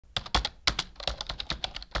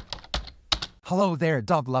Hello there,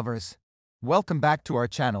 dog lovers. Welcome back to our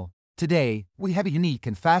channel. Today, we have a unique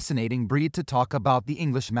and fascinating breed to talk about, the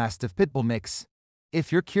English Mastiff Pitbull mix.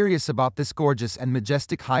 If you're curious about this gorgeous and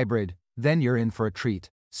majestic hybrid, then you're in for a treat.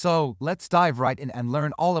 So, let's dive right in and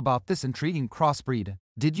learn all about this intriguing crossbreed.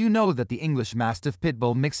 Did you know that the English Mastiff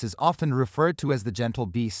Pitbull mix is often referred to as the gentle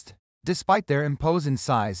beast? Despite their imposing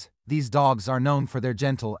size, these dogs are known for their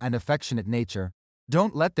gentle and affectionate nature.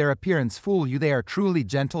 Don't let their appearance fool you, they are truly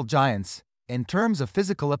gentle giants. In terms of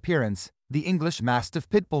physical appearance, the English Mastiff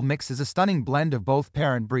Pitbull mix is a stunning blend of both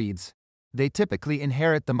parent breeds. They typically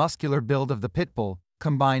inherit the muscular build of the Pitbull,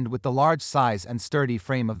 combined with the large size and sturdy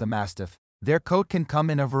frame of the Mastiff. Their coat can come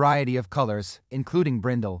in a variety of colors, including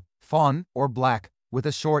brindle, fawn, or black, with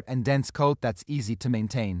a short and dense coat that's easy to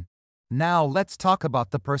maintain. Now let's talk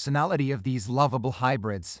about the personality of these lovable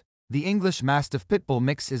hybrids. The English Mastiff Pitbull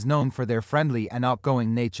mix is known for their friendly and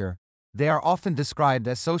outgoing nature. They are often described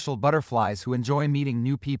as social butterflies who enjoy meeting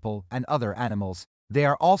new people and other animals. They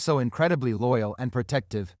are also incredibly loyal and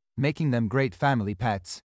protective, making them great family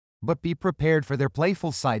pets. But be prepared for their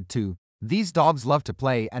playful side too. These dogs love to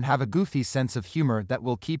play and have a goofy sense of humor that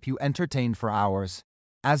will keep you entertained for hours.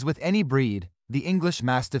 As with any breed, the English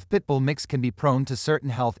Mastiff Pitbull mix can be prone to certain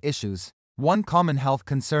health issues. One common health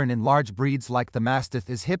concern in large breeds like the Mastiff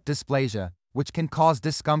is hip dysplasia, which can cause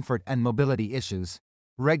discomfort and mobility issues.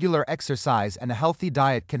 Regular exercise and a healthy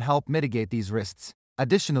diet can help mitigate these risks.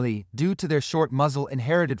 Additionally, due to their short muzzle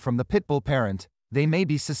inherited from the Pitbull parent, they may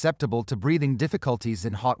be susceptible to breathing difficulties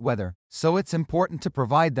in hot weather, so it's important to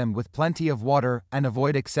provide them with plenty of water and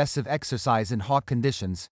avoid excessive exercise in hot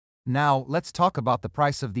conditions. Now, let's talk about the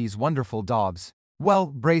price of these wonderful dogs. Well,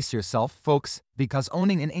 brace yourself, folks, because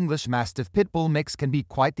owning an English Mastiff Pitbull mix can be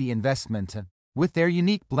quite the investment. With their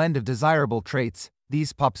unique blend of desirable traits,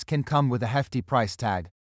 these pups can come with a hefty price tag.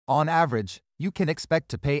 On average, you can expect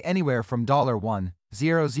to pay anywhere from $1,000 to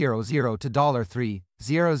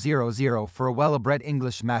 $3,000 for a well-bred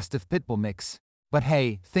English Mastiff Pitbull mix. But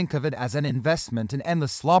hey, think of it as an investment in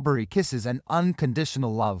endless slobbery kisses and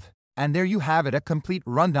unconditional love. And there you have it, a complete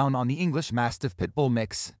rundown on the English Mastiff Pitbull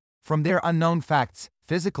mix. From their unknown facts,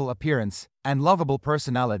 physical appearance, and lovable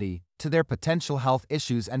personality, to their potential health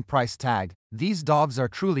issues and price tag, these dogs are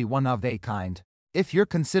truly one of a kind. If you're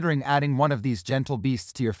considering adding one of these gentle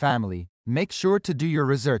beasts to your family, make sure to do your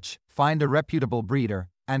research, find a reputable breeder,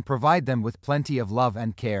 and provide them with plenty of love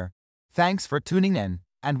and care. Thanks for tuning in,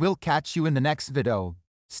 and we'll catch you in the next video.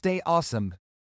 Stay awesome.